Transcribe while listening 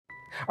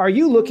Are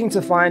you looking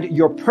to find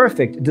your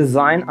perfect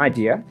design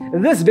idea?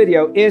 This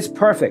video is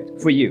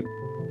perfect for you.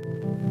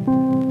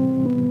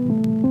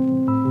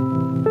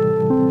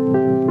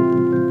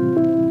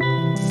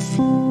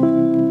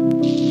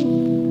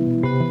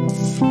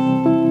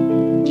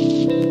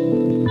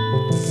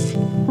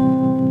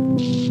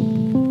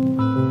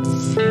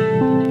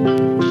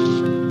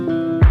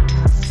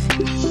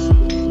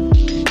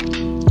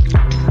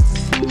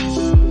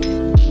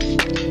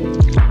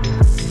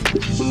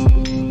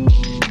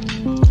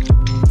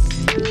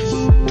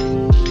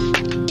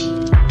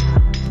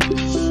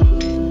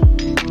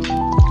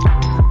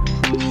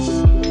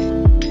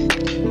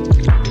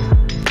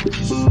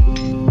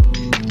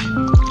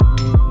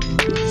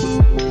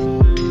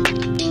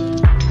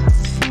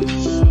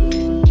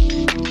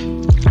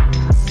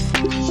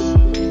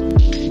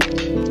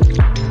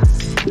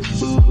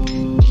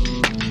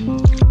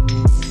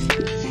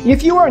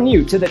 If you are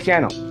new to the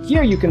channel,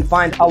 here you can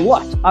find a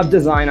lot of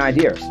design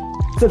ideas.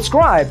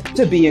 Subscribe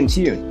to be in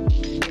tune.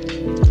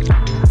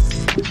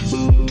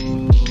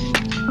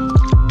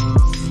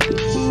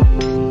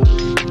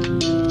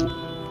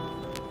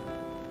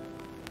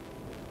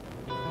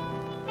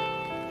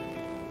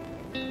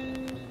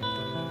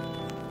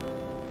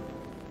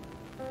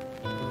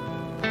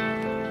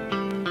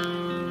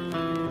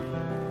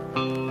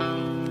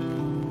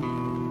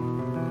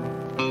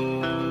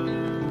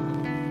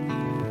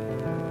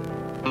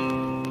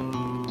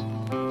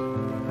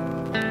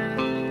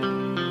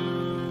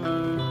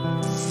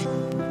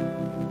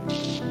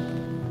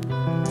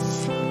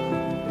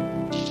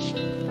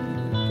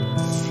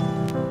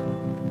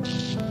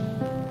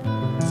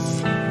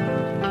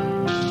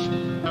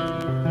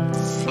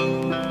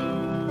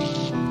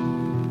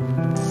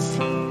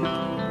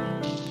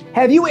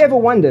 Have you ever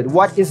wondered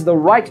what is the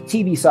right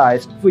TV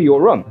size for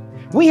your room?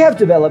 We have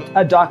developed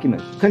a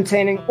document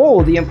containing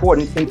all the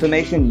important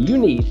information you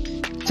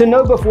need to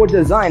know before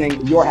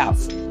designing your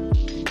house.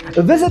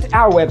 Visit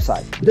our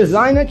website,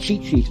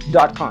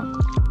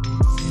 designercheatsheet.com.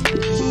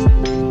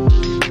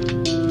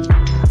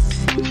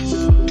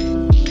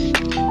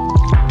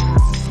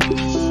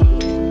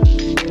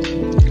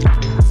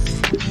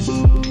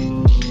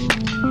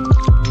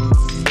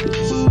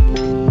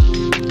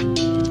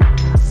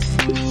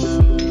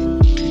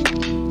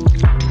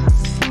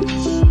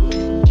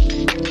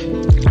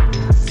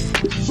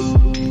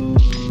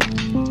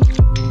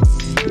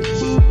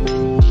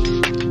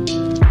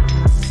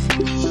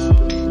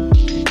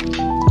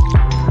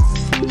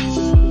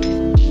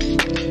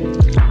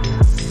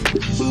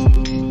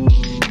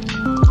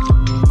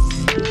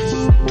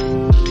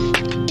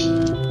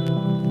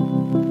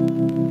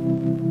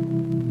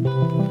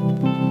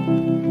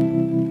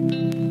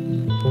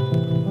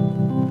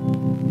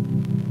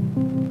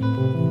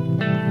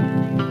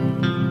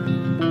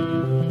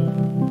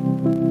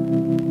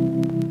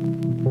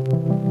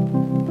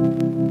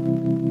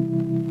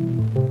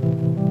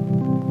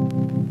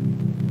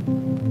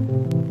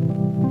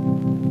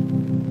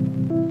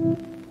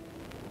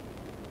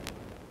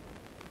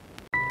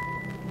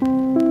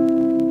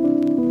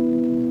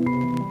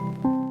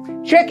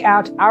 Check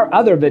out our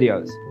other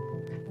videos.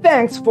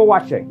 Thanks for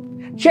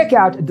watching. Check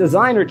out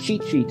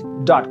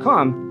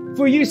designercheatsheet.com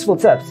for useful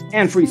tips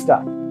and free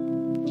stuff.